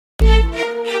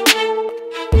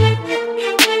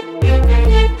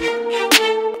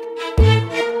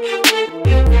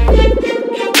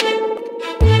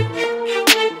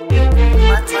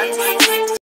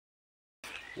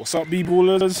What's up,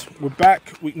 B-ballers? We're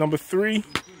back, week number 3.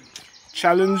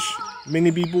 Challenge, mini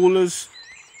B-ballers,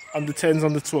 under 10s,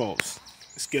 under 12s.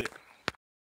 Let's get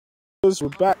it. We're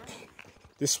back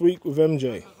this week with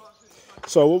MJ.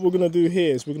 So what we're going to do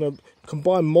here is we're going to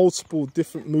combine multiple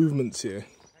different movements here.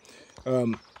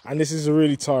 And this is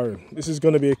really tiring. This is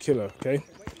going to be a killer, okay?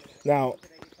 Now,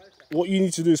 what you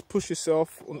need to do is push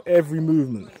yourself on every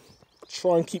movement.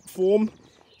 Try and keep form.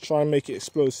 Try and make it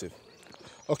explosive.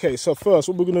 Okay, so first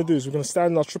what we're going to do is we're going to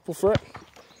stand in our triple threat.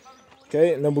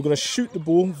 Okay, and then we're going to shoot the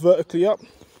ball vertically up.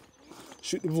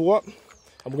 Shoot the ball up. And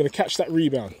we're going to catch that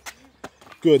rebound.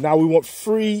 Good. Now we want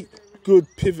 3 good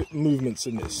pivot movements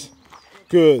in this.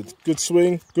 Good. Good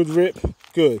swing. Good rip.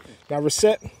 Good. Now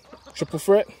reset. Triple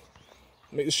threat.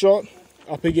 Make the shot.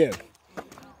 Up again.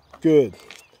 Good.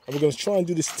 And we're going to try and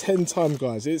do this 10 times,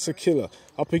 guys. It's a killer.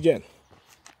 Up again.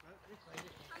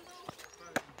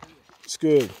 It's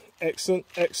good. Excellent.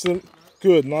 Excellent.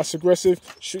 Good. Nice aggressive.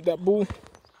 Shoot that ball.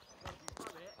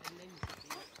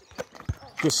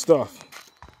 Good stuff.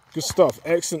 Good stuff.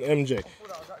 Excellent, MJ.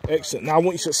 Excellent. Now I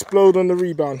want you to explode on the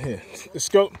rebound here. Let's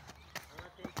go.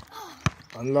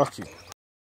 Unlucky.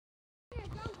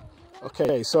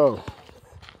 Okay, so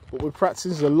what we're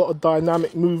practicing is a lot of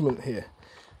dynamic movement here.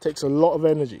 Takes a lot of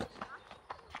energy.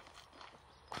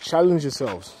 Challenge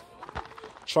yourselves.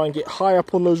 Try and get high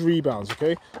up on those rebounds,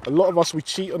 okay? A lot of us, we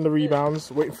cheat on the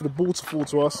rebounds, waiting for the ball to fall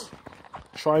to us.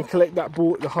 Try and collect that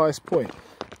ball at the highest point.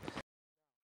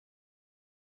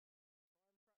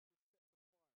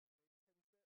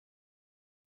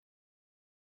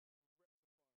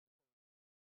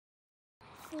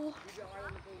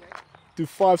 Do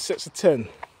 5 sets of 10.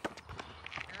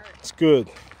 It's good.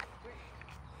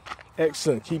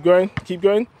 Excellent. Keep going. Keep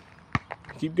going.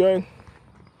 Keep going.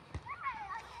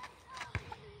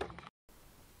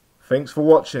 Thanks for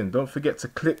watching. Don't forget to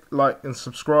click like and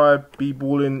subscribe.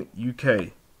 Ballin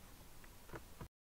UK.